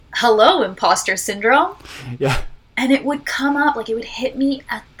hello, imposter syndrome. Yeah. And it would come up, like it would hit me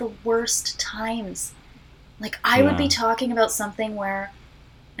at the worst times. Like I would be talking about something where,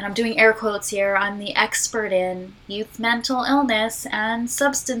 and I'm doing air quotes here, I'm the expert in youth mental illness and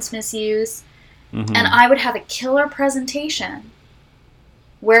substance misuse. Mm-hmm. And I would have a killer presentation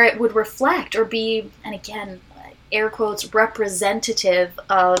where it would reflect or be, and again, air quotes, representative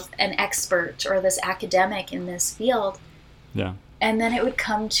of an expert or this academic in this field. Yeah. And then it would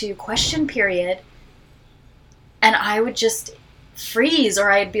come to question period, and I would just freeze, or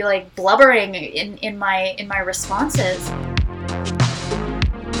I'd be like blubbering in my responses.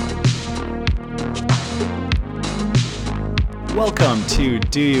 Welcome to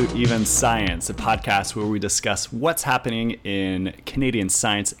Do You Even Science, a podcast where we discuss what's happening in Canadian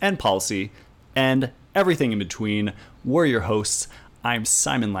science and policy and everything in between. We're your hosts. I'm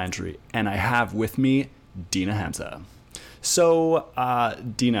Simon Landry, and I have with me Dina Hamza. So,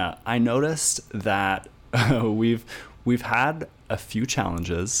 Dina, I noticed that we've had a few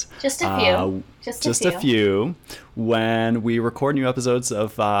challenges. Just a few. Just a few. When we record new episodes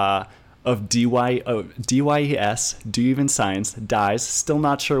of DYES, Do You Even Science, DIES, still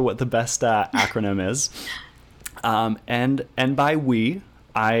not sure what the best acronym is. And by we,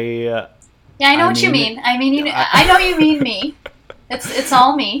 I know what you mean. I mean, I know you mean me. It's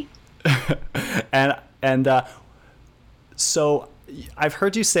all me. So I've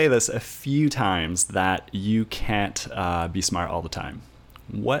heard you say this a few times that you can't be smart all the time.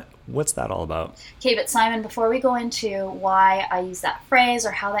 What's that all about? Okay, but Simon, before we go into why I use that phrase or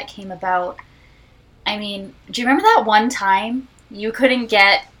how that came about, I mean, do you remember that one time you couldn't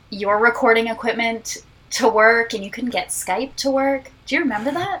get your recording equipment to work and you couldn't get Skype to work? Do you remember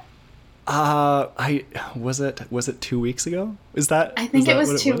that? Was it 2 weeks ago? I think it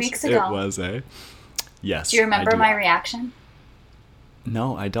was 2 weeks ago. It was, eh? Yes. Do you remember my reaction?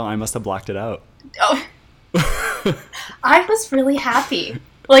 No, I don't. I must have blocked it out. Oh. I was really happy.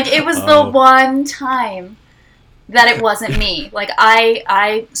 Like, it was the one time that it wasn't me. Like,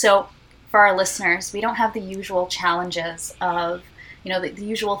 so for our listeners, we don't have the usual challenges of, the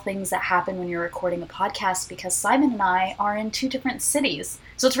usual things that happen when you're recording a podcast, because Simon and I are in two different cities.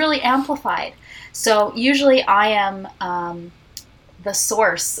 So it's really amplified. So usually I am the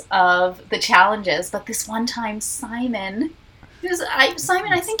source of the challenges, but this one time Simon,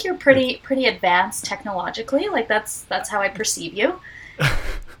 I think you're pretty advanced technologically. Like that's how I perceive you.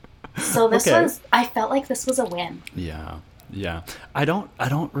 So I felt like this was a win. Yeah. I don't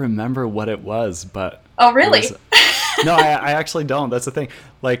remember what it was, but oh really? No, I actually don't. That's the thing.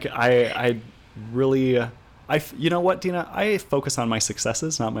 Like I really, you know what, Dina? I focus on my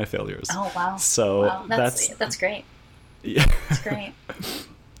successes, not my failures. Oh wow. So wow. That's great. Yeah. That's great.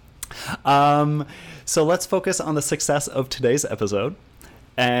 So let's focus on the success of today's episode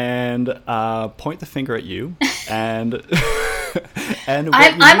and point the finger at you and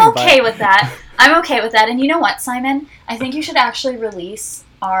I'm okay with that. I'm okay with that. And you know what, Simon? I think you should actually release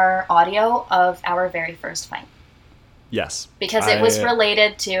our audio of our very first fight. Yes. Because it was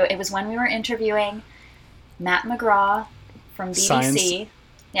related to, it was when we were interviewing Matt McGraw from BBC.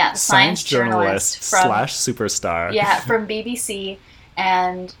 The science journalist / superstar. Yeah, from BBC.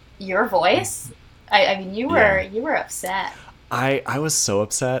 And your voice, I mean, you were upset. I was so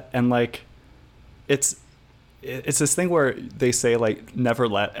upset, and like, it's this thing where they say like never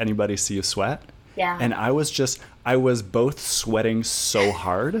let anybody see you sweat. Yeah. And I was both sweating so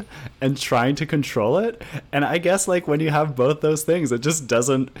hard and trying to control it, and I guess like when you have both those things, it just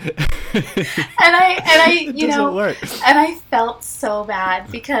doesn't. It doesn't work. And I felt so bad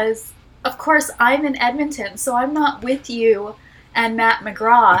because, of course, I'm in Edmonton, so I'm not with you and Matt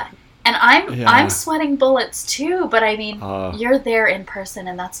McGraw. And I'm sweating bullets too, but I mean, you're there in person,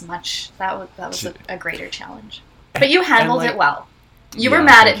 and that was a greater challenge. But you handled it well. You were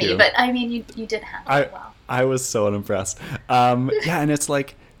mad at me, but I mean, you did handle it well. I was so unimpressed. And it's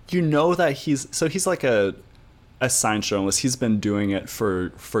like, that he's like a science journalist. He's been doing it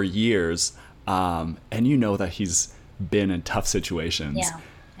for years, and that he's been in tough situations. Yeah.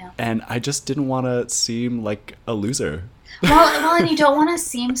 And I just didn't want to seem like a loser. Well, and you don't want to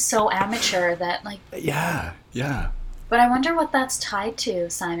seem so amateur that like... Yeah. But I wonder what that's tied to,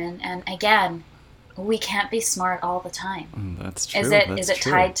 Simon. And again, we can't be smart all the time. That's true. Is it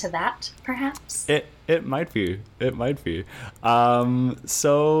tied to that, perhaps? It might be.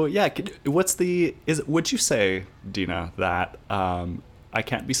 So yeah, would you say, Dina, that I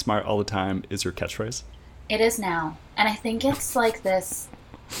can't be smart all the time is your catchphrase? It is now. And I think it's like this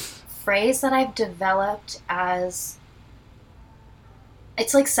phrase that I've developed as...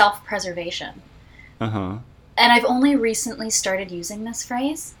 It's like self-preservation. Uh-huh. And I've only recently started using this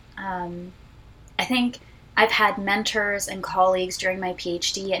phrase. I think I've had mentors and colleagues during my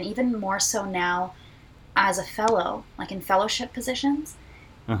PhD, and even more so now as a fellow, like in fellowship positions,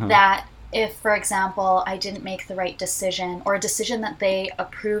 that if, for example, I didn't make the right decision, or a decision that they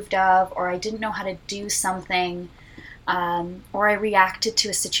approved of, or I didn't know how to do something, or I reacted to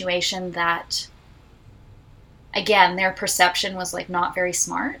a situation that, again, their perception was like not very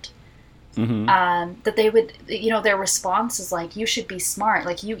smart, that they would, their response is like, you should be smart.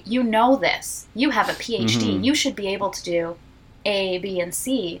 Like, you know this. You have a PhD. You should be able to do A, B, and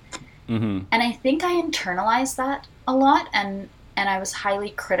C. And I think I internalized that a lot, and I was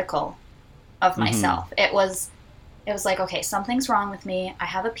highly critical of myself. It was like, okay, something's wrong with me. I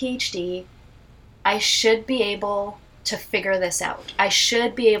have a PhD. I should be able to figure this out. I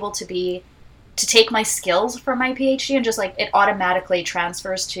should be able to take my skills from my PhD and just like it automatically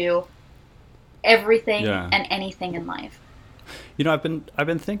transfers to everything and anything in life. I've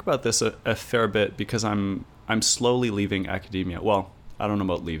been thinking about this a fair bit because I'm slowly leaving academia. Well, I don't know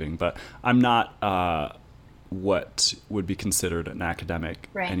about leaving, but I'm not what would be considered an academic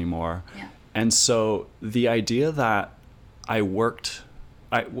anymore. Yeah. And so the idea that I worked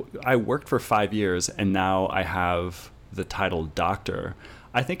for 5 years and now I have the title doctor,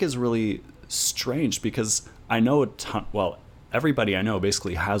 I think is really strange because I know everybody I know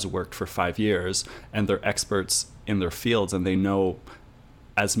basically has worked for 5 years and they're experts in their fields and they know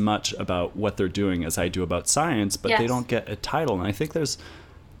as much about what they're doing as I do about science, but they don't get a title. And I think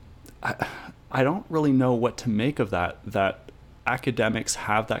I don't really know what to make of that academics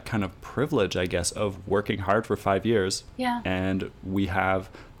have that kind of privilege, I guess, of working hard for 5 years. Yeah. And we have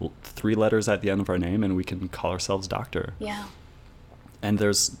 3 letters at the end of our name and we can call ourselves doctor. Yeah. And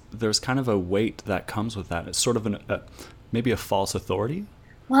there's kind of a weight that comes with that. It's sort of maybe a false authority.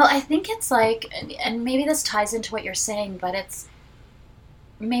 Well, I think it's like, and maybe this ties into what you're saying, but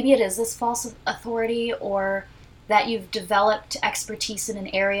maybe it is this false authority, or that you've developed expertise in an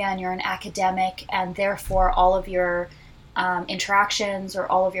area and you're an academic and therefore all of your interactions or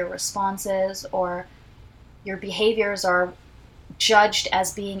all of your responses or your behaviors are judged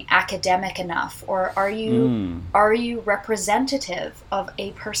as being academic enough, or are you representative of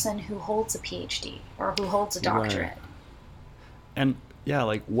a person who holds a PhD or who holds a doctorate? Right. And yeah,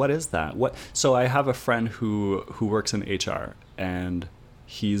 like what is that? So I have a friend who works in HR and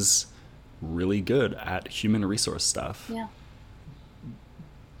he's really good at human resource stuff. Yeah.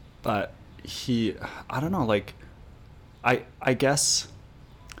 But I don't know, like I guess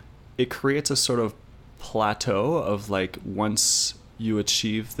it creates a sort of plateau of like once you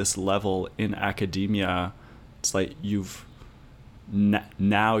achieve this level in academia, it's like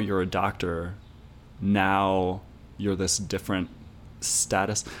now you're a doctor, now you're this different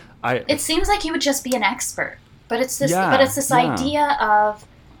status. It seems like you would just be an expert, but it's this idea of,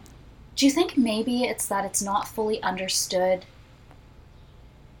 do you think maybe it's that it's not fully understood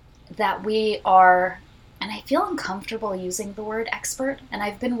that we are, and I feel uncomfortable using the word expert, and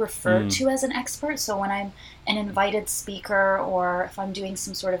I've been referred to as an expert. So when I'm an invited speaker or if I'm doing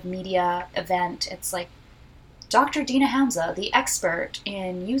some sort of media event, it's like, Dr. Dina Hamza, the expert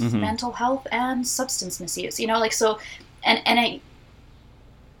in youth mental health and substance misuse. So, and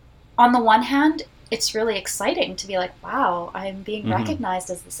on the one hand, it's really exciting to be like, wow, I'm being recognized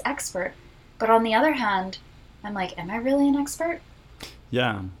as this expert. But on the other hand, I'm like, am I really an expert?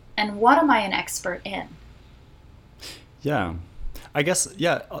 Yeah. And what am I an expert in? Yeah. I guess,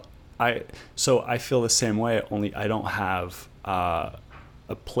 yeah. So I feel the same way, only I don't have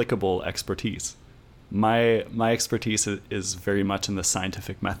applicable expertise. My expertise is very much in the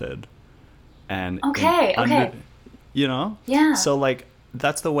scientific method. And okay. Yeah. So like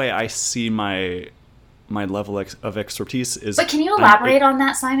that's the way I see my level of expertise is. But can you elaborate on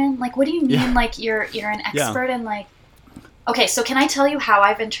that, Simon? Like, what do you mean? Yeah. Like you're an expert in like. Okay, so can I tell you how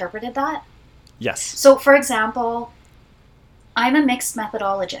I've interpreted that? Yes. So, for example, I'm a mixed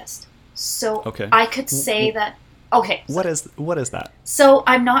methodologist. So I could say that. Okay. What is that? So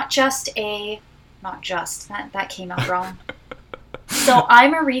I'm not just that came out wrong. So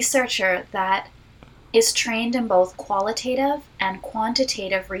I'm a researcher that is trained in both qualitative and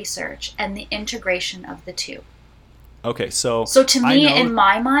quantitative research and the integration of the two. Okay, so to me, in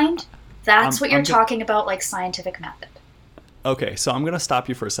my mind, that's what you're talking about, like scientific method. Okay, so I'm going to stop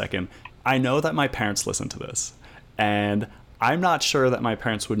you for a second. I know that my parents listen to this, and I'm not sure that my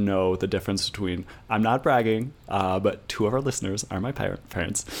parents would know the difference between, I'm not bragging, but 2 of our listeners are my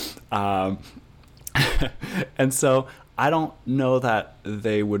parents. And so I don't know that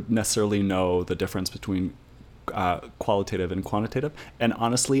they would necessarily know the difference between qualitative and quantitative. And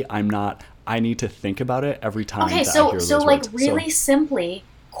honestly, I need to think about it every time that I hear those words. Simply,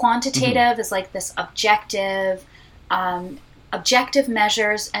 Quantitative is like this objective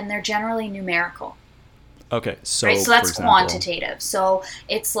measures, and they're generally numerical. Okay, so right? So that's for example, quantitative. So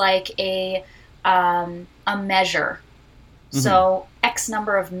it's like a measure. So X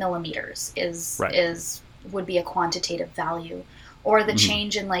number of millimeters would be a quantitative value, or the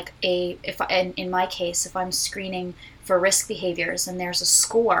change in like in my case, if I'm screening for risk behaviors and there's a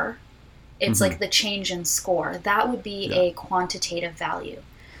score, it's like the change in score. That would be a quantitative value.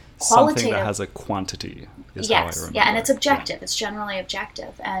 Something that has a quantity is how I remember. And it's objective. It's generally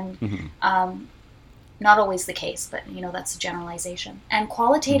objective, and not always the case, but that's a generalization. And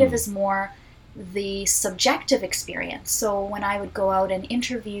qualitative is more the subjective experience. So when I would go out and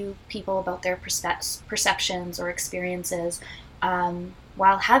interview people about their perceptions or experiences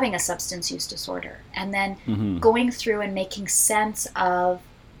while having a substance use disorder, and then going through and making sense of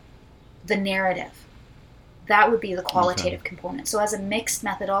the narrative. That would be the qualitative component. So as a mixed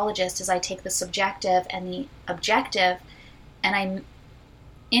methodologist, as I take the subjective and the objective and I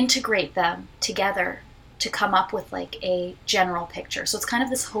integrate them together to come up with like a general picture. So it's kind of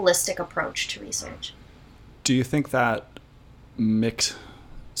this holistic approach to research. Do you think that when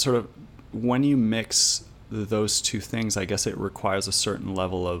you mix those two things, I guess it requires a certain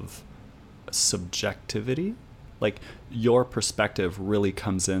level of subjectivity? Like your perspective really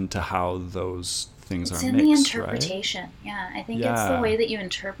comes into how those things are mixed, it's in the interpretation, right? Yeah, I think it's the way that you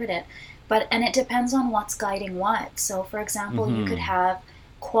interpret it. And it depends on what's guiding what. So for example, you could have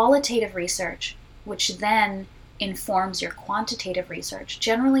qualitative research, which then informs your quantitative research.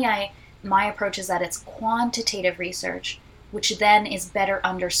 Generally, my approach is that it's quantitative research, which then is better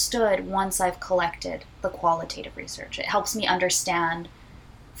understood once I've collected the qualitative research. It helps me understand,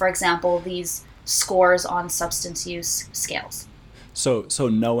 for example, these scores on substance use scales. So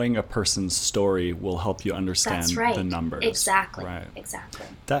knowing a person's story will help you understand the numbers. Exactly. Right. Exactly.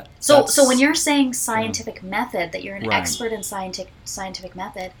 So when you're saying scientific method, that you're an expert in scientific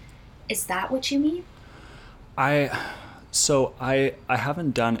method, is that what you mean? I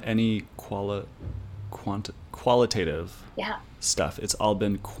haven't done any qualitative stuff. It's all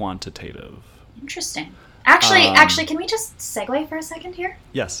been quantitative. Interesting. Actually, can we just segue for a second here?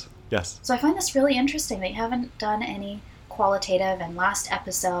 Yes. So I find this really interesting that you haven't done any qualitative, and last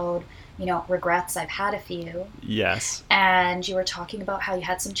episode, regrets, I've had a few. Yes. And you were talking about how you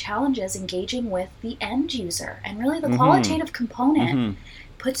had some challenges engaging with the end user, and really the qualitative component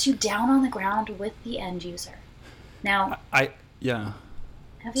puts you down on the ground with the end user. Now, have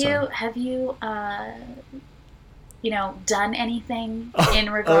you done anything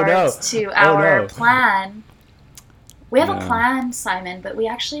in regards to our plan? We have a plan, Simon, but we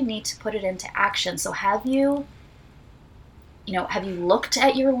actually need to put it into action. So have you looked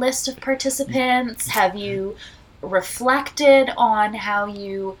at your list of participants? Have you reflected on how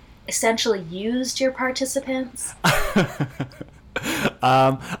you essentially used your participants?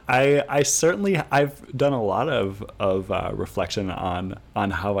 I certainly, I've done a lot of reflection on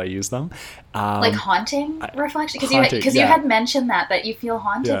how I use them. Like haunting reflection? Because you had mentioned that you feel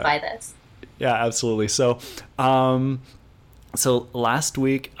haunted by this. Yeah, absolutely. So last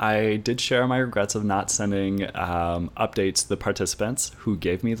week I did share my regrets of not sending updates to the participants who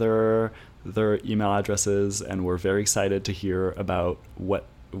gave me their email addresses and were very excited to hear about what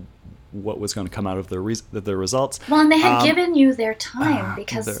was going to come out of their results. Well, and they had given you their time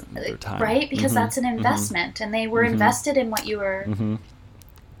because their time. Right? Because that's an investment, and they were invested in what you were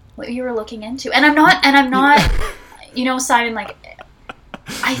looking into. And I'm not Simon, like,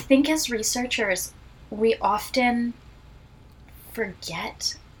 I think as researchers, we often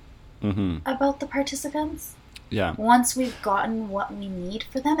forget about the participants. Yeah. Once we've gotten what we need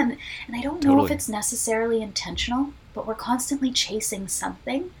for them. And I don't know if it's necessarily intentional, but we're constantly chasing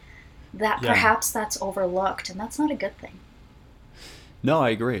something that perhaps that's overlooked, and that's not a good thing. No, I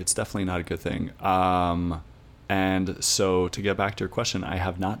agree. It's definitely not a good thing. And so to get back to your question, I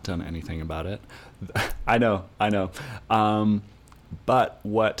have not done anything about it. I know. But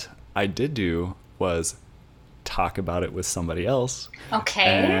what I did do was talk about it with somebody else. Okay.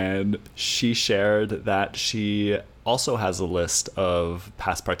 And she shared that she also has a list of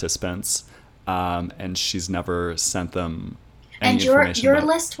past participants, and she's never sent them any information. And your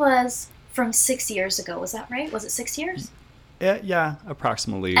list was from 6 years ago, was that right? Was it 6 years? Yeah,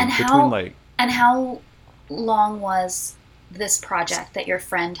 approximately. And how long was this project that your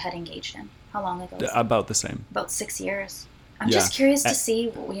friend had engaged in? How long ago? About the same. About 6 years. I'm just curious to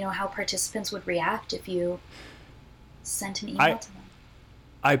see, how participants would react if you sent an email to them.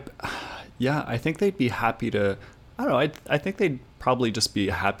 I think they'd be happy to. I don't know. I think they'd probably just be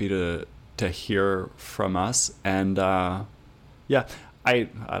happy to hear from us, and I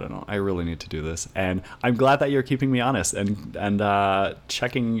don't know. I really need to do this, and I'm glad that you're keeping me honest and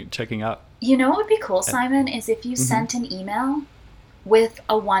checking up. You know what would be cool, Simon, is if you sent an email with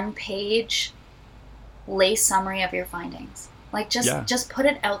a 1-page lay summary of your findings. Like just put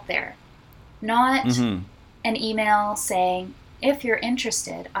it out there, not an email saying, if you're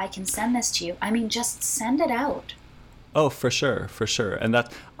interested, I can send this to you. I mean, just send it out. Oh, for sure. And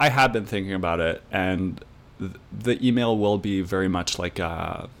that I have been thinking about it, and the email will be very much like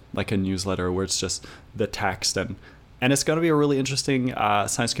a newsletter where it's just the text, and it's going to be a really interesting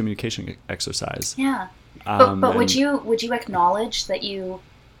science communication exercise. Yeah, but would you acknowledge that you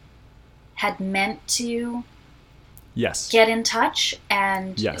had meant to? Yes. Get in touch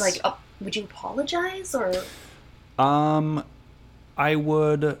and yes. Would you apologize or? I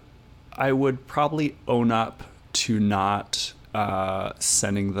would probably own up to not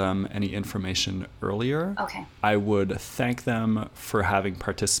sending them any information earlier. Okay. I would thank them for having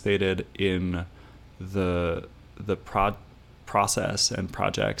participated in the process and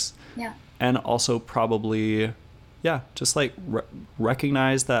projects. Yeah. And also probably, just like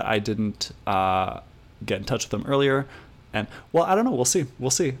recognize that I didn't get in touch with them earlier. And well, I don't know. We'll see.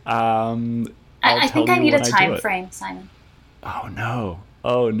 I think I need a time frame, Simon. Oh no.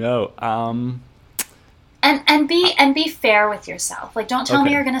 And be fair with yourself. Like, don't tell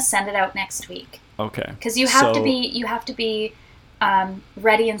me you're going to send it out next week. Okay. Because you have to be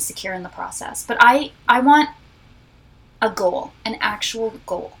ready and secure in the process. But I want a goal, an actual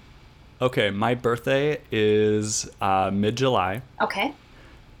goal. Okay, my birthday is mid-July. Okay.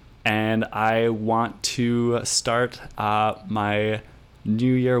 And I want to start my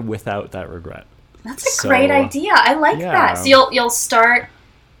new year without that regret. That's a great idea. I like that. So you'll start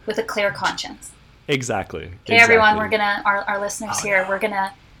with a clear conscience. Exactly. Okay, everyone, we're gonna our listeners here.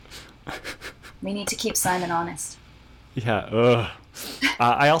 We need to keep Simon honest. Yeah.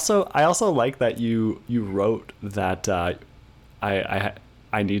 I also like that you wrote that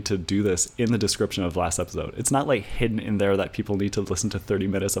I need to do this in the description of the last episode. It's not like hidden in there that people need to listen to 30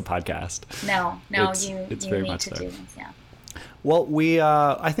 minutes of podcast. No, it's very need much to there. do this. Yeah. Well,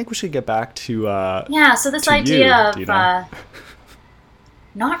 I think we should get back to so this idea of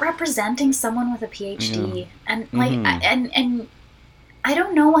not representing someone with a PhD and and I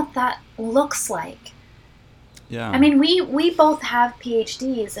don't know what that looks like. Yeah. I mean, we both have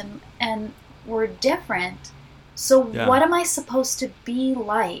PhDs and we're different. So what am I supposed to be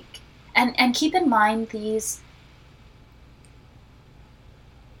like? And keep in mind it's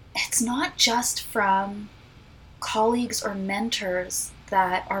not just from colleagues or mentors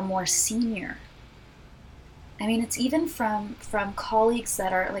that are more senior. I mean, it's even from colleagues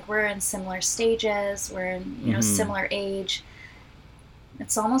that are like, we're in similar stages, we're in similar age.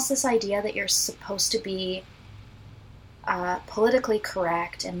 It's almost this idea that you're supposed to be politically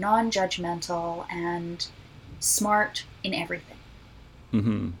correct and non-judgmental and smart in everything.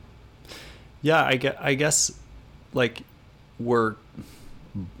 Mm-hmm. Yeah, I guess like we're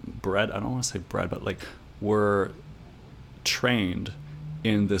bred, I don't want to say bred, but like we're trained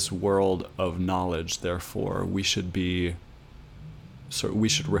in this world of knowledge, therefore we should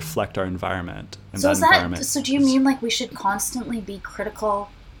reflect our environment. And so do you mean like we should constantly be critically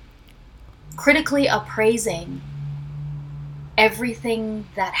appraising everything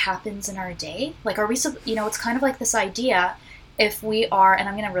that happens in our day? Like, are we, it's kind of like this idea, if we are, and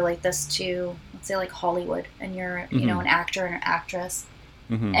I'm going to relate this to, let's say, like Hollywood, and you're, an actor and an actress,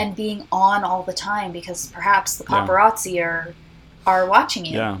 and being on all the time because perhaps the paparazzi are watching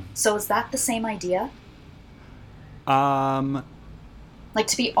you. Yeah. So is that the same idea? Like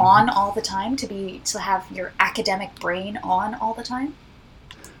to be on all the time, to have your academic brain on all the time?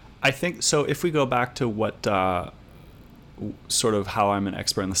 I think so. If we go back to what sort of how I'm an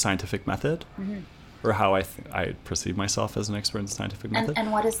expert in the scientific method, or how I perceive myself as an expert in the scientific method.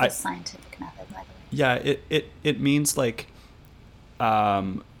 And what is the scientific method, by the way? Yeah, it means like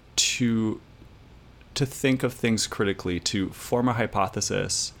to think of things critically, to form a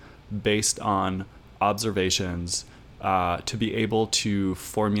hypothesis based on observations, to be able to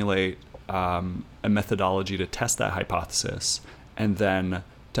formulate a methodology to test that hypothesis, and then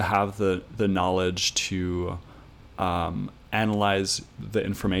to have the knowledge to analyze the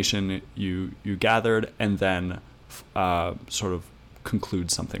information you gathered, and then sort of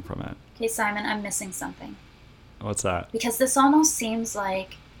conclude something from it. Okay, Simon, I'm missing something. What's that? Because this almost seems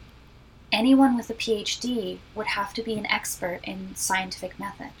like anyone with a PhD would have to be an expert in scientific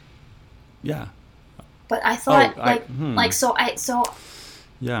method. Yeah. But I thought,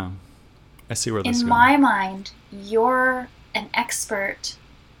 Yeah, I see where this is going. In my mind, you're an expert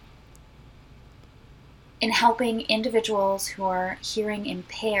in helping individuals who are hearing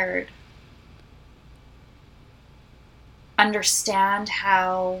impaired understand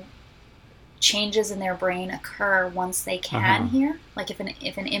how changes in their brain occur once they can hear. Like if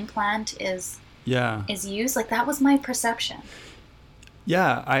an implant is used, like that was my perception.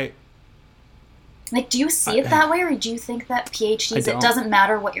 Yeah, like, do you see it that way, or do you think that PhDs, it doesn't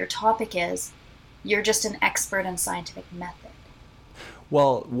matter what your topic is, you're just an expert in scientific method?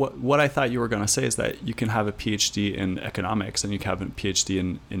 Well, what I thought you were going to say is that you can have a PhD in economics and you can have a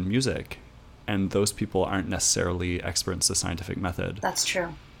PhD in music, and those people aren't necessarily experts in the scientific method. That's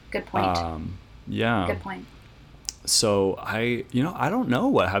true. Good point. Yeah. Good point. So I don't know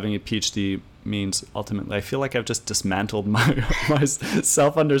what having a PhD means ultimately. I feel like I've just dismantled my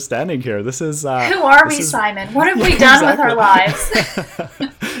self-understanding here. This is... Who are we, Simon? What have we done with our lives?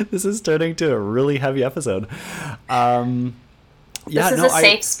 This is turning to a really heavy episode. This is a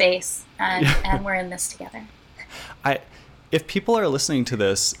safe space, and we're in this together. If people are listening to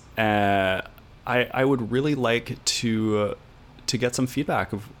this, I would really like to get some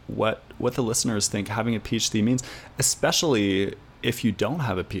feedback of what the listeners think having a PhD means, especially if you don't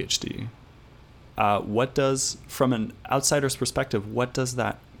have a PhD. What does, from an outsider's perspective, what does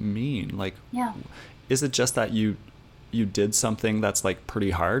that mean? Like, is it just that you did something that's like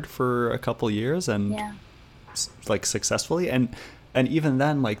pretty hard for a couple years and like successfully, and even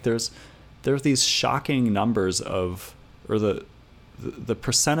then, like there's these shocking numbers of, or the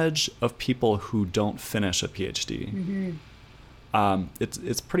percentage of people who don't finish a PhD. Mm-hmm.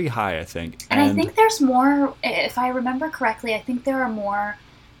 It's pretty high, I think. And I think there's more, if I remember correctly, I think there are more,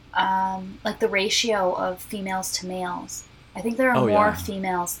 like the ratio of females to males. I think there are more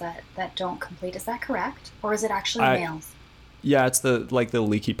females that don't complete. Is that correct? Or is it actually males? Yeah, it's the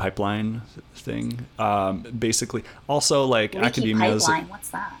leaky pipeline thing. Basically, also like leaky academia. Pipeline, what's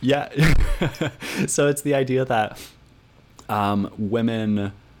that? Yeah. So it's the idea that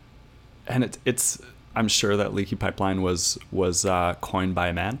women, and it's I'm sure that leaky pipeline was coined by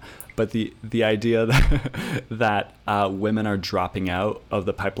a man, but the idea that women are dropping out of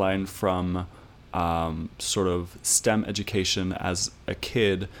the pipeline from sort of STEM education as a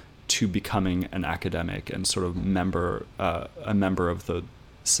kid to becoming an academic and sort of a member of the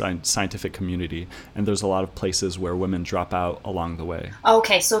scientific community. And there's a lot of places where women drop out along the way.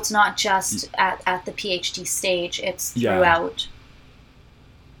 Okay, so it's not just at the PhD stage, it's throughout.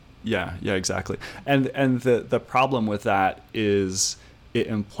 Yeah, exactly. And the problem with that is it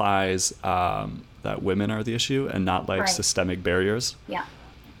implies that women are the issue and not like systemic barriers. Yeah.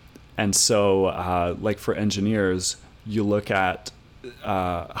 And so like for engineers, you look at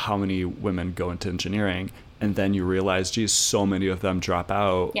how many women go into engineering, and then you realize, geez, so many of them drop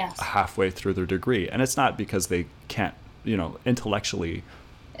out halfway through their degree. And it's not because they can't, intellectually.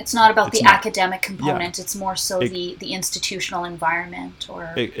 It's not about the academic component. It's more so the institutional environment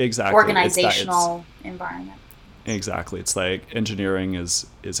or organizational environment. Exactly. It's like engineering is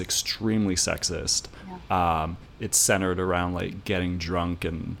extremely sexist. Yeah. It's centered around like getting drunk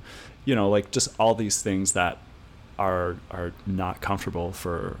and, like just all these things that are not comfortable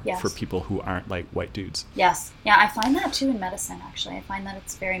for people who aren't like white dudes. Yes. Yeah, I find that too in medicine, actually. I find that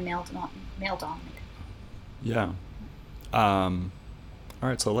it's very male dominated. Yeah. All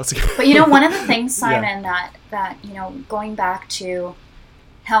right, so let's go. But one of the things, Simon, that going back to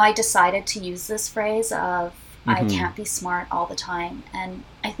how I decided to use this phrase of I can't be smart all the time, and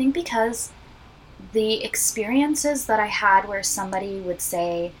I think because the experiences that I had where somebody would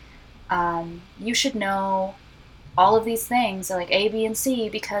say, you should know all of these things, like A, B, and C,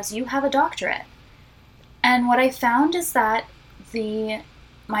 because you have a doctorate. And what I found is that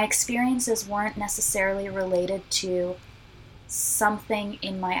my experiences weren't necessarily related to something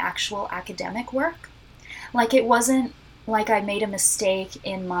in my actual academic work. Like it wasn't like I made a mistake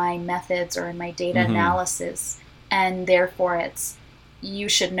in my methods or in my data analysis, and therefore it's, you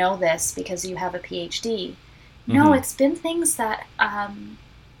should know this because you have a PhD. No, it's been things that, and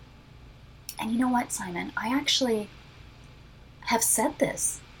you know what, Simon, I actually have said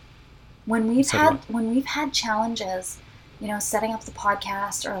this. When we've had challenges, setting up the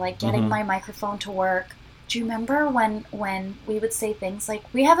podcast or like getting my microphone to work, do you remember when we would say things like,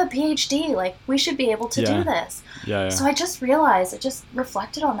 we have a PhD, like we should be able to do this? Yeah. So I just realized, I just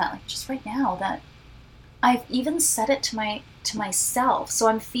reflected on that, like just right now, that I've even said it to myself. So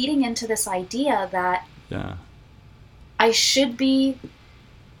I'm feeding into this idea that I should be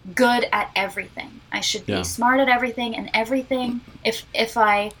good at everything. I should be smart at everything, and everything, if it's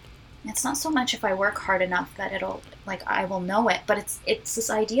not so much if I work hard enough that it'll, like, I will know it, but it's this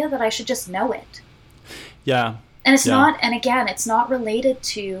idea that I should just know it. Yeah. And it's not, and again, it's not related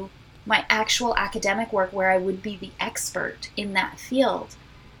to my actual academic work where I would be the expert in that field.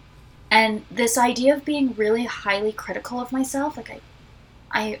 And this idea of being really highly critical of myself, like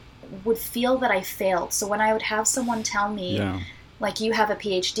I would feel that I failed. So when I would have someone tell me, like, you have a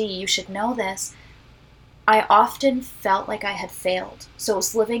PhD, you should know this, I often felt like I had failed. So I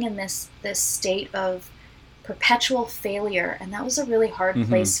was living in this state of perpetual failure, and that was a really hard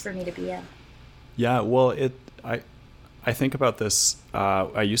place for me to be in. Yeah, well, I think about this,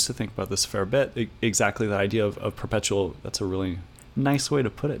 I used to think about this a fair bit, exactly the idea of perpetual, that's a really nice way to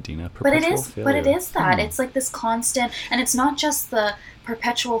put it, Dina. Perpetual failure. But it is that. It's like this constant, and it's not just the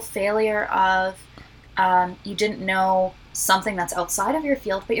perpetual failure of you didn't know something that's outside of your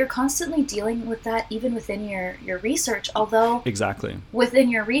field, but you're constantly dealing with that even within your research. Although exactly within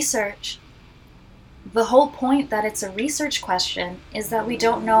your research, the whole point that it's a research question is that we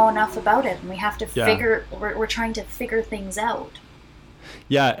don't know enough about it, and we have to we're trying to figure things out.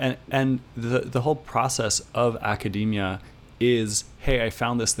 Yeah, and the whole process of academia is, hey, I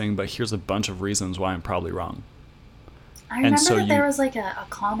found this thing, but here's a bunch of reasons why I'm probably wrong. I remember that there was like a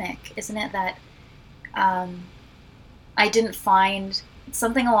comic, isn't it, that I didn't find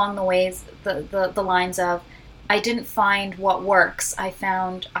something along the lines of, I didn't find what works, I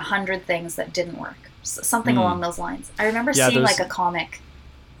found 100 things that didn't work. Something along those lines. I remember seeing like a comic.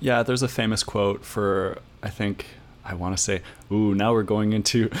 Yeah, there's a famous quote for, I want to say, now we're going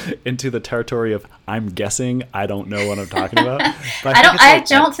into the territory of I'm guessing. I don't know what I'm talking about. But I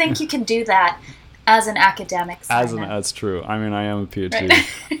don't think you can do that as an academic. That's true. I mean, I am a PhD.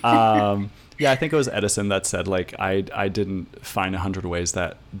 Right. I think it was Edison that said, like, I didn't find 100 ways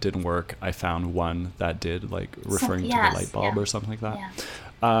that didn't work. I found one that did, like referring to the light bulb or something like that.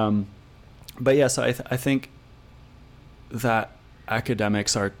 Yeah. But yeah, so I think that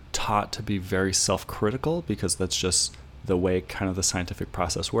academics are taught to be very self-critical because that's just the way kind of the scientific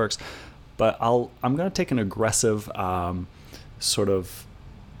process works. But I'm going to take an aggressive sort of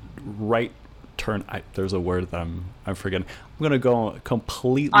right turn. There's a word that I'm forgetting. I'm going to go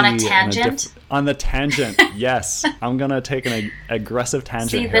completely on a tangent. On the tangent, yes. I'm going to take an aggressive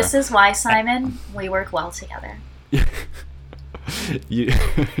tangent. See, here. This is why, Simon, we work well together. We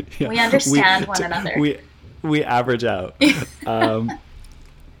understand one another. We average out.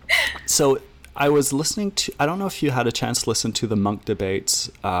 So I was listening to, I don't know if you had a chance to listen to the Munk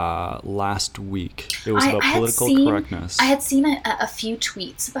debates last week. It was about political correctness. I had seen a few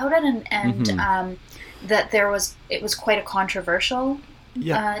tweets about it, and that it was quite a controversial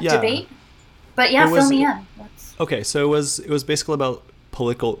debate. But fill me in. Okay, so it was basically about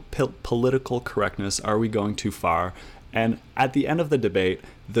political correctness. Are we going too far? And at the end of the debate,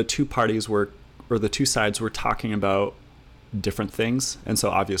 the two sides were talking about different things, and so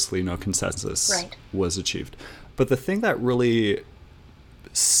obviously no consensus was achieved. But the thing that really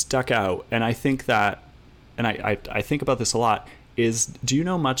stuck out, and I think that, and I think about this a lot, is, do you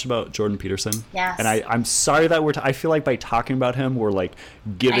know much about Jordan Peterson? Yes. And I'm sorry that I feel like by talking about him, we're like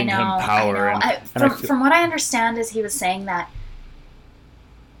giving him power. From what I understand is he was saying that,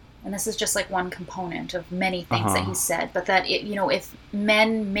 and this is just like one component of many things that he said, but that if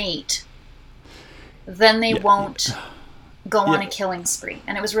men mate, then they won't go on a killing spree.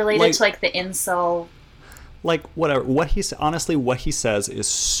 And it was related to like the incel. Like whatever. What he says is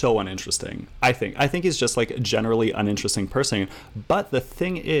so uninteresting. I think he's just like a generally uninteresting person. But the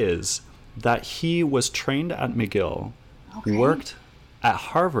thing is that he was trained at McGill, worked at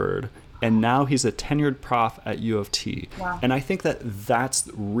Harvard, and now he's a tenured prof at U of T. Wow. And I think that's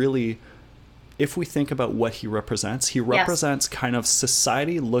really, if we think about what he represents kind of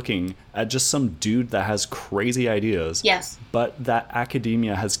society looking at just some dude that has crazy ideas. Yes. But that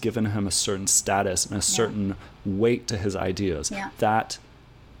academia has given him a certain status and a certain weight to his ideas. Yeah. That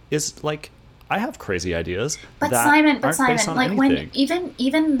is like, I have crazy ideas. But Simon, like when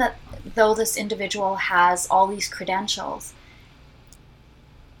even that, though this individual has all these credentials,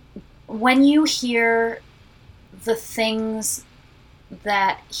 when you hear the things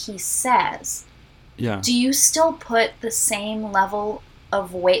that he says, do you still put the same level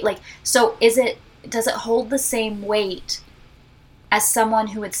of weight? Like, so does it hold the same weight as someone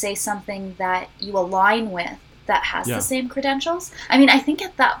who would say something that you align with that has the same credentials? I mean, I think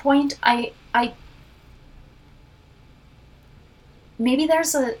at that point, I maybe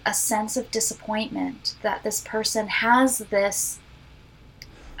there's a sense of disappointment that this person has this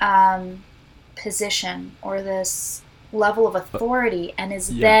position or this level of authority and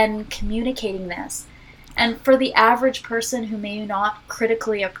is then communicating this. And for the average person who may not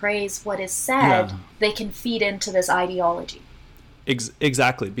critically appraise what is said, they can feed into this ideology.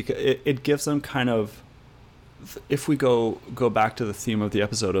 Exactly, because it gives them kind of if we go back to the theme of the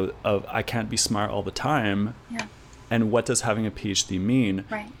episode of I can't be smart all the time, Yeah. and what does having a PhD mean?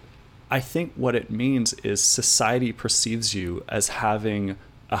 Right. I think what it means is society perceives you as having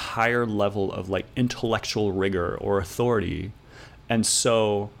a higher level of like intellectual rigor or authority. And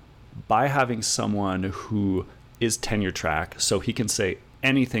so by having someone who is tenure track, so he can say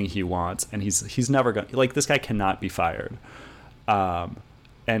anything he wants, and he's never going to, like, this guy cannot be fired.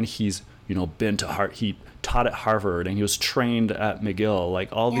 And he's, been to he taught at Harvard, and he was trained at McGill, like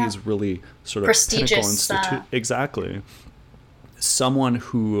all these really sort of prestigious Exactly. Someone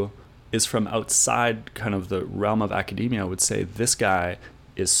who is from outside kind of the realm of academia would say this guy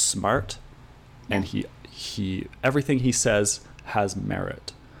is smart, and he everything he says has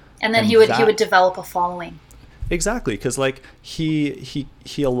merit. And then he would develop a following. Exactly, because like he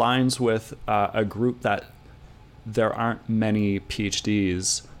aligns with a group that there aren't many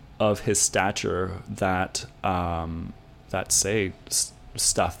PhDs of his stature that say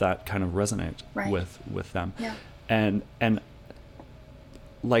stuff that kind of resonate with them. Yeah. And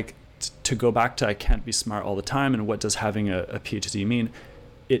like to go back to I can't be smart all the time, and what does having a PhD mean?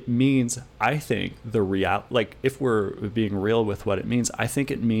 It means, I think, like if we're being real with what it means, I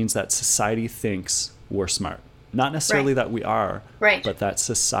think it means that society thinks we're smart. Not necessarily that we are, but that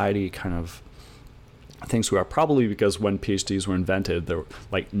society kind of thinks we are, probably because when PhDs were invented, there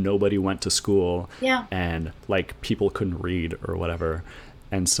like nobody went to school, and like people couldn't read or whatever.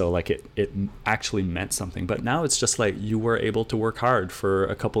 And so like it actually meant something. But now it's just like you were able to work hard for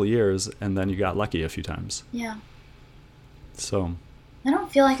a couple of years, and then you got lucky a few times. Yeah. So I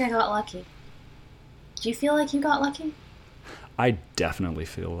don't feel like I got lucky. Do you feel like you got lucky? I definitely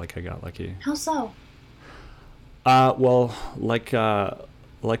feel like I got lucky. How so? Well, like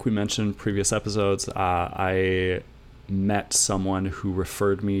we mentioned in previous episodes, I met someone who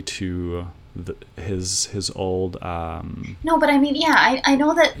referred me to his old. No, but I mean, I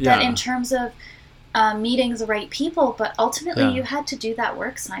know that in terms of meeting the right people, but ultimately you had to do that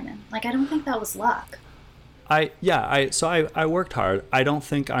work, Simon. Like, I don't think that was luck. I worked hard. I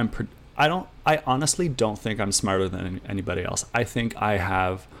honestly don't think I'm smarter than anybody else. I think I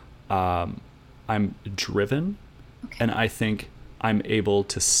have, I'm driven, and I think I'm able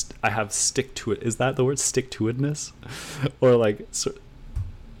to, I have stick to it. Is that the word, stick to itness? Or like,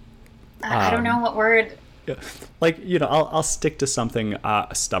 I don't know what word. Yeah. Like, I'll stick to something,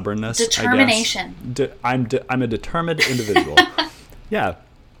 stubbornness, determination. I guess. I'm a determined individual. Yeah.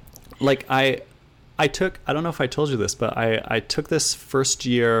 Like I don't know if I told you this, but I took this first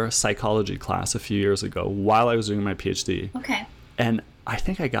year psychology class a few years ago while I was doing my PhD. Okay. And I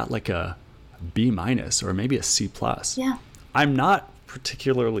think I got like a B- or maybe a C+. Yeah. I'm not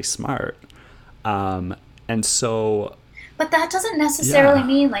particularly smart. And so... But that doesn't necessarily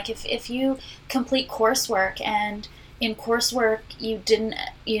mean, like, if you complete coursework and in coursework you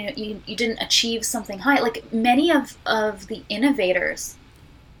didn't achieve something high, like many of the innovators,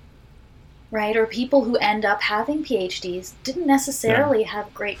 right, or people who end up having PhDs didn't necessarily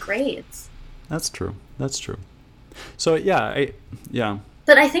have great grades. That's true. So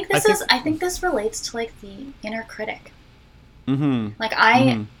But I think this relates to like the inner critic. Mm-hmm. Like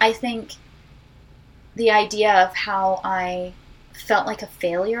I think the idea of how I felt like a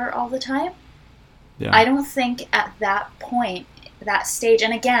failure all the time. Yeah. I don't think at that point, that stage,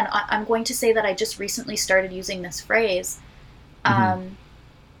 and again, I'm going to say that I just recently started using this phrase,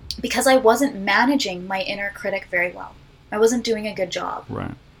 because I wasn't managing my inner critic very well. I wasn't doing a good job.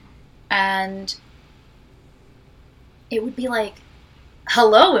 Right. And it would be like,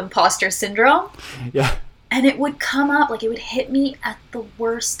 hello, imposter syndrome. Yeah. And it would come up, like it would hit me at the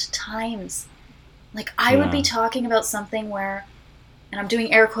worst times. Like I would be talking about something where, and I'm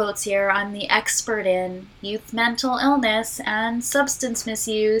doing air quotes here, I'm the expert in youth mental illness and substance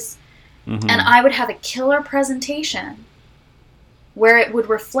misuse. Mm-hmm. And I would have a killer presentation where it would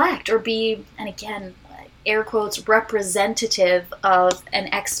reflect or be, and again, air quotes, representative of an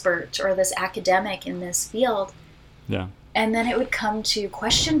expert or this academic in this field. Yeah. And then it would come to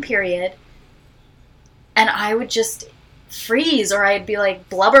question period, and I would just freeze, or I'd be like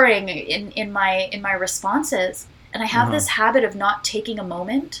blubbering in my responses. And I have this habit of not taking a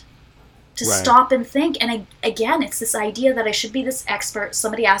moment to stop and think. And again, it's this idea that I should be this expert.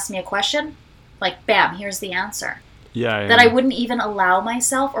 Somebody asks me a question, like, bam, here's the answer. Yeah. That I wouldn't even allow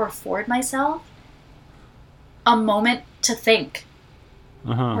myself or afford myself a moment to think.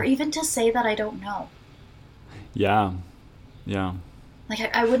 Or even to say that I don't know. Yeah.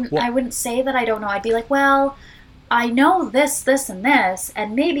 Like I wouldn't say that I don't know. I'd be like, well, I know this, and this,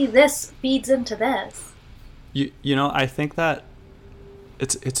 and maybe this feeds into this. I think that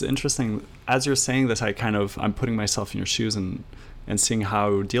it's interesting. as you're saying this, I'm putting myself in your shoes and seeing how I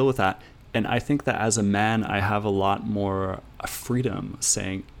would deal with that. And I think that as a man, I have a lot more freedom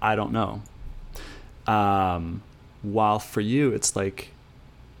saying, I don't know. While for you, it's like,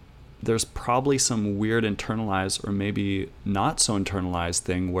 there's probably some weird internalized or maybe not so internalized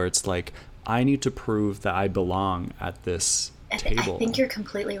thing where it's like, I need to prove that I belong at this table. I think you're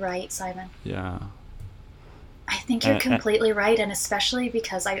completely right, Simon. Yeah. I think you're completely right. And especially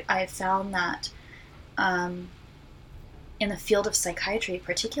because I found that in the field of psychiatry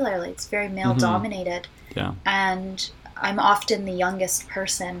particularly, it's very male dominated. Yeah. And I'm often the youngest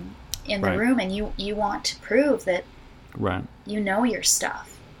person in the room, and you want to prove that you know your stuff.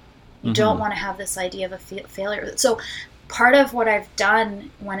 You don't want to have this idea of a failure. So part of what I've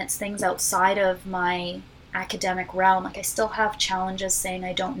done when it's things outside of my academic realm, like I still have challenges saying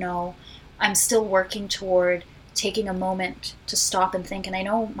I don't know. I'm still working toward taking a moment to stop and think. And I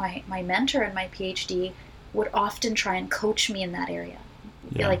know my mentor in my PhD would often try and coach me in that area.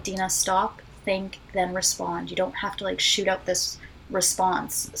 Be like, Dina, stop, think, then respond. You don't have to like shoot out this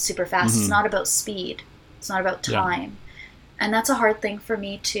response super fast. It's not about speed. It's not about time. And that's a hard thing for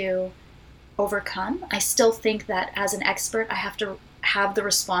me to overcome. I still think that as an expert, I have to have the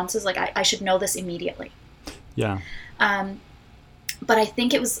responses. Like I should know this immediately. Yeah. But I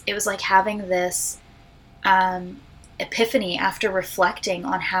think it was like having this epiphany after reflecting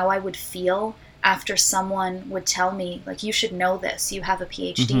on how I would feel after someone would tell me, like, you should know this, you have a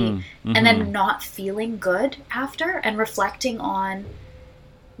PhD, and then not feeling good after, and reflecting on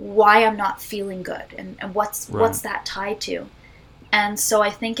why I'm not feeling good and what's that tied to. And so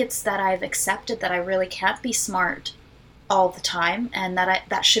I think it's that I've accepted that I really can't be smart all the time, and that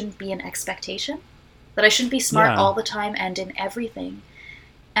that shouldn't be an expectation, that I shouldn't be smart all the time and in everything.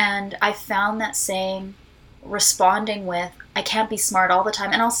 And I found that responding with, I can't be smart all the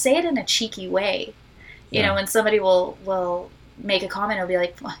time, and I'll say it in a cheeky way. You know, when somebody will make a comment, it'll be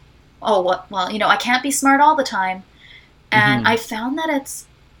like, oh, what? Well, you know, I can't be smart all the time. And I found that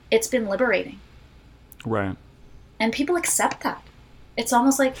it's been liberating. Right. And people accept that. It's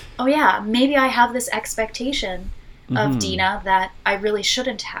almost like, oh yeah, maybe I have this expectation of Dina that I really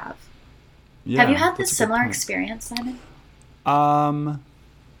shouldn't have. Yeah, have you had this similar experience, Simon?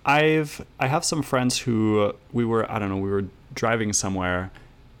 I have some friends who we were driving somewhere,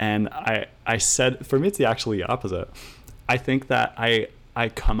 and I said, for me it's actually the opposite. I think that I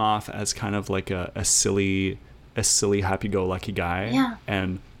come off as kind of like a silly happy-go-lucky guy. Yeah.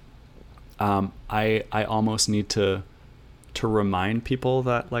 And I almost need to remind people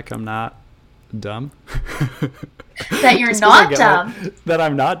that, like, I'm not dumb. That you're not dumb. That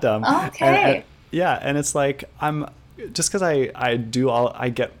I'm not dumb. Okay. And it's like just because I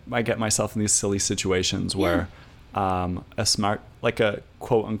get myself in these silly situations where a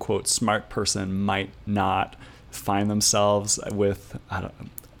quote unquote smart person might not find themselves with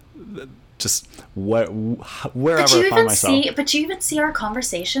wherever I find myself. But you even see our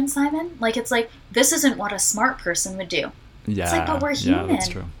conversation, Simon. Like, it's like, this isn't what a smart person would do. Yeah. It's like, but we're human. Yeah, that's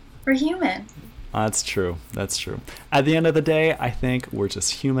true. We're human. That's true. That's true. At the end of the day, I think we're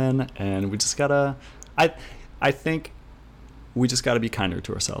just human, and we just gotta. I think we just gotta be kinder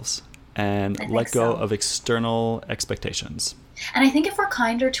to ourselves and let go of external expectations. And I think if we're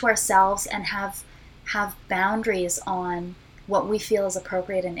kinder to ourselves and have boundaries on what we feel is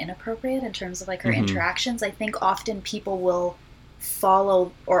appropriate and inappropriate in terms of like our interactions, I think often people will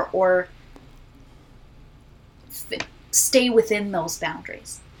follow or stay within those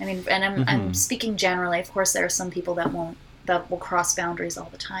boundaries. I mean, and I'm speaking generally. Of course, there are some people that will cross boundaries all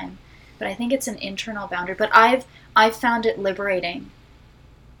the time, but I think it's an internal boundary. But I've found it liberating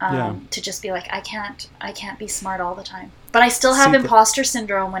to just be like, I can't be smart all the time, but I still have imposter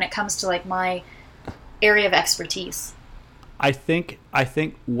syndrome when it comes to like my area of expertise. I think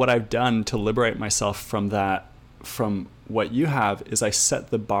what I've done to liberate myself from that, from what you have, is I start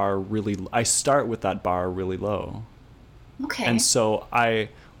with that bar really low. Okay. And so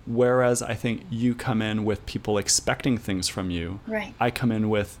whereas I think you come in with people expecting things from you, right. I come in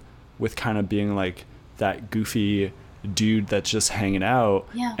with kind of being like that goofy dude that's just hanging out,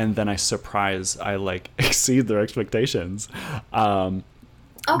 and then I like exceed their expectations.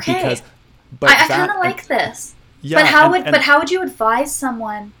 Okay. But I kind of like this. Yeah. But how would you advise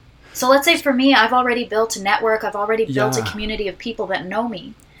someone? So let's say for me, I've already built a network. I've already built a community of people that know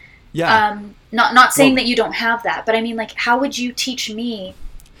me. Yeah. Not saying that you don't have that, but I mean, like, how would you teach me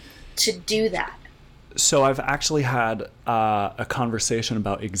to do that? So I've actually had a conversation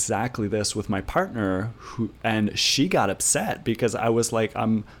about exactly this with my partner, and she got upset because I was like,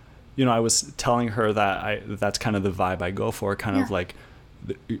 I was telling her that that's kind of the vibe I go for, kind of like,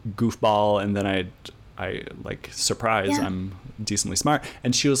 goofball, and then I like, surprise, I'm decently smart.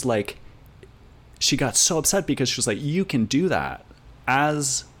 And she was like, she got so upset because she was like, you can do that.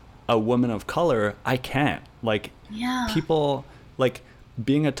 As a woman of color, I can't. Like, people, like,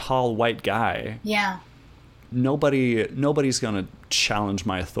 being a tall white guy, nobody's gonna challenge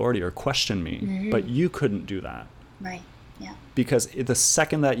my authority or question me, but you couldn't do that. Right. Yeah. Because the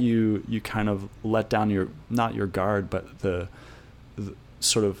second that you kind of let down your, not your guard, but the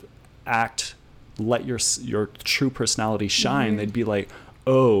sort of let your true personality shine, they'd be like,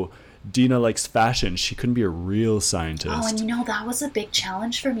 oh, Dina likes fashion. She couldn't be a real scientist. Oh, and that was a big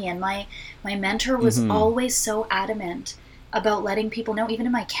challenge for me. And my mentor was always so adamant about letting people know, even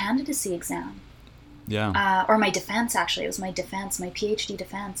in my candidacy exam. Yeah. Or my defense, actually. It was my defense, my PhD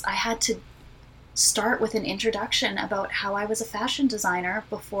defense. I had to start with an introduction about how I was a fashion designer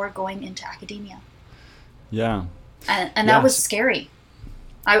before going into academia. Yeah. And that was scary.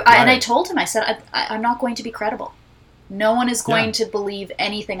 And I told him, I said, I'm not going to be credible. No one is going to believe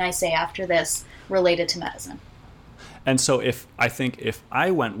anything I say after this related to medicine. And so if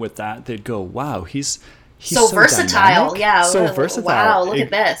I went with that, they'd go, wow, he's so versatile. Dynamic. Yeah. So versatile. Wow, look at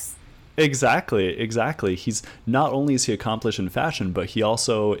this. Exactly. He's not only is he accomplished in fashion, but he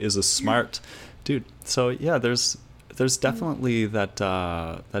also is a smart dude. So yeah, there's definitely that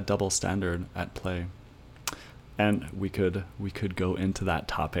double standard at play. And we could go into that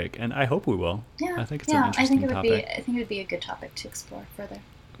topic, and I hope we will. Yeah, I think it's an interesting topic. I think it would be a good topic to explore further.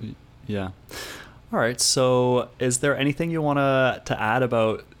 Yeah. All right. So, is there anything you want to add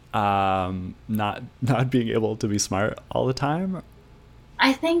about not being able to be smart all the time?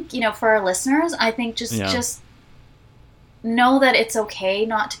 I think, for our listeners, I think just know that it's okay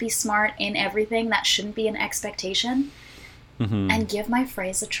not to be smart in everything. That shouldn't be an expectation. And give my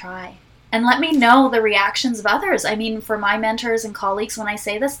phrase a try. And let me know the reactions of others. I mean, for my mentors and colleagues, when I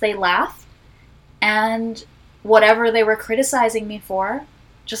say this, they laugh. And whatever they were criticizing me for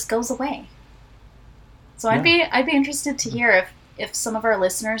just goes away. So I'd be interested to hear if some of our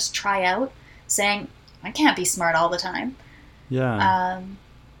listeners try out saying, I can't be smart all the time. Yeah.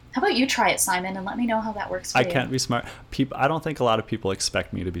 How about you try it, Simon, and let me know how that works for you. I can't be smart. I don't think a lot of people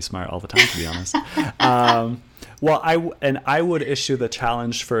expect me to be smart all the time, to be honest. Well, I would issue the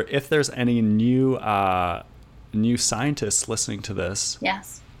challenge for, if there's any new scientists listening to this,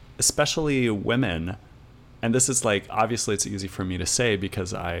 yes, especially women, and this is like, obviously it's easy for me to say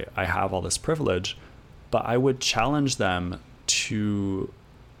because I have all this privilege, but I would challenge them to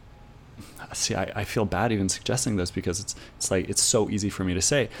see. I feel bad even suggesting this because it's like, it's so easy for me to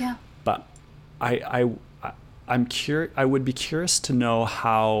say. Yeah. But I'm curious. I would be curious to know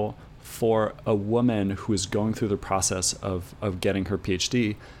how, for a woman who is going through the process of getting her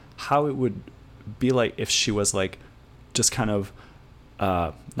PhD, how it would be like if she was like, just kind of,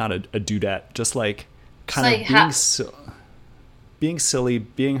 not a dudette, just like kind of being silly,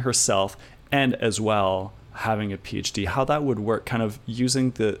 being herself, and as well having a PhD. How that would work, kind of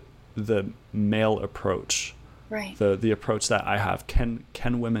using the male approach, right? The approach that I have. Can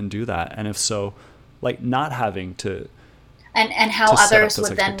women do that? And if so, like, not having to. And how others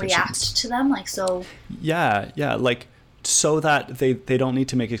would then react to them, like, so. Yeah, like, so that they don't need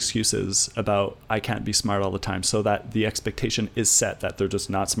to make excuses about, I can't be smart all the time, so that the expectation is set that they're just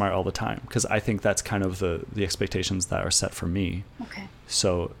not smart all the time. Because I think that's kind of the expectations that are set for me. Okay.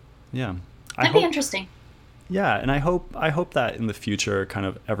 So, yeah. That'd be interesting. Yeah, and I hope that in the future, kind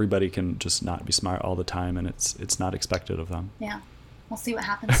of everybody can just not be smart all the time, and it's not expected of them. Yeah. We'll see what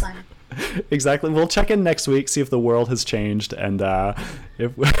happens, Simon. Exactly. We'll check in next week, see if the world has changed, and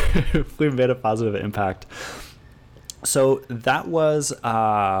if we've made a positive impact. So that was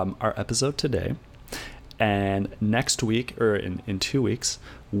our episode today. And next week, or in 2 weeks,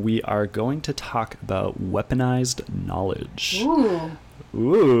 we are going to talk about weaponized knowledge.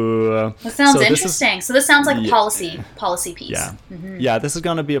 Ooh. That sounds interesting. So this sounds like a policy piece. Yeah. Mm-hmm. Yeah, this is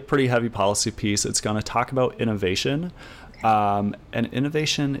going to be a pretty heavy policy piece. It's going to talk about innovation. And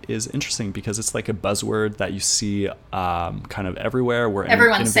innovation is interesting because it's like a buzzword that you see kind of everywhere. Where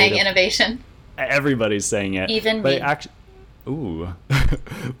everyone's saying innovation. Everybody's saying it. Even but me. It actually,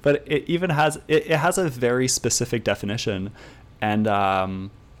 but it even has it has a very specific definition, and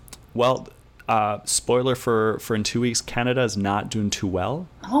spoiler for in 2 weeks, Canada is not doing too well.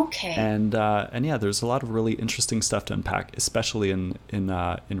 Okay. And yeah, there's a lot of really interesting stuff to unpack, especially in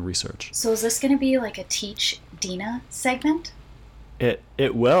research. So is this going to be like a Teach Dina segment? It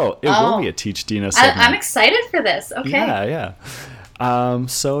will be a Teach Dina segment. I'm excited for this. Okay. Yeah.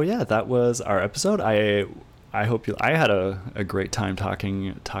 So yeah, that was our episode. I hope I had a great time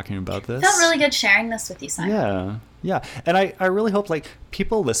talking about this. It felt really good sharing this with you, Simon. Yeah. And I really hope like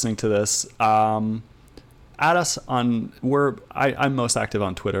people listening to this, add us on, I'm most active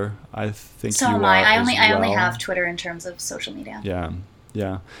on Twitter. I think so you am are I. as I only well. have Twitter in terms of social media. Yeah.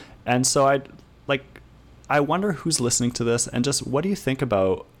 Yeah. And so I wonder who's listening to this and just what do you think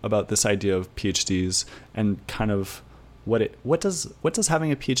about this idea of PhDs and kind of what does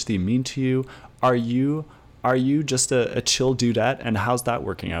having a PhD mean to you? Are you just a chill dudette, and how's that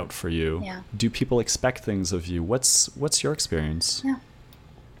working out for you? Yeah. Do people expect things of you? What's your experience? Yeah.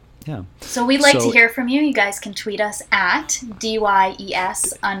 Yeah. So we'd like to hear from you. You guys can tweet us at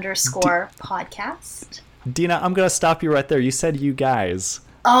DYES_podcast. Dina, I'm going to stop you right there. You said you guys.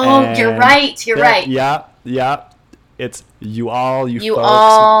 Oh, and you're right. You're right. Yeah. Yeah. It's you all, you folks.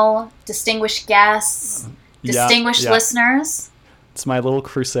 all, distinguished guests, distinguished listeners. It's my little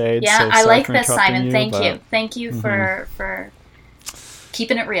crusade. Yeah, so I like for this, Simon. you, Thank you. Thank you for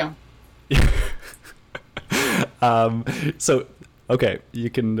keeping it real. So, okay, you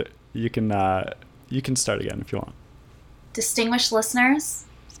can start again if you want. Distinguished listeners,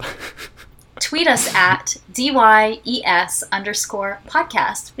 tweet us at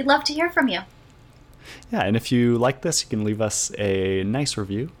DYES_podcast. We'd love to hear from you. Yeah, and if you like this, you can leave us a nice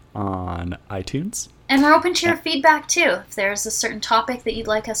review on iTunes. And we're open to your feedback, too. If there's a certain topic that you'd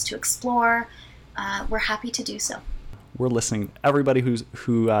like us to explore, we're happy to do so. We're listening. Everybody who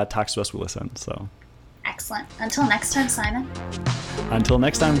talks to us will listen. So, excellent. Until next time, Simon. Until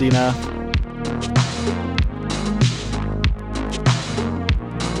next time, Dina.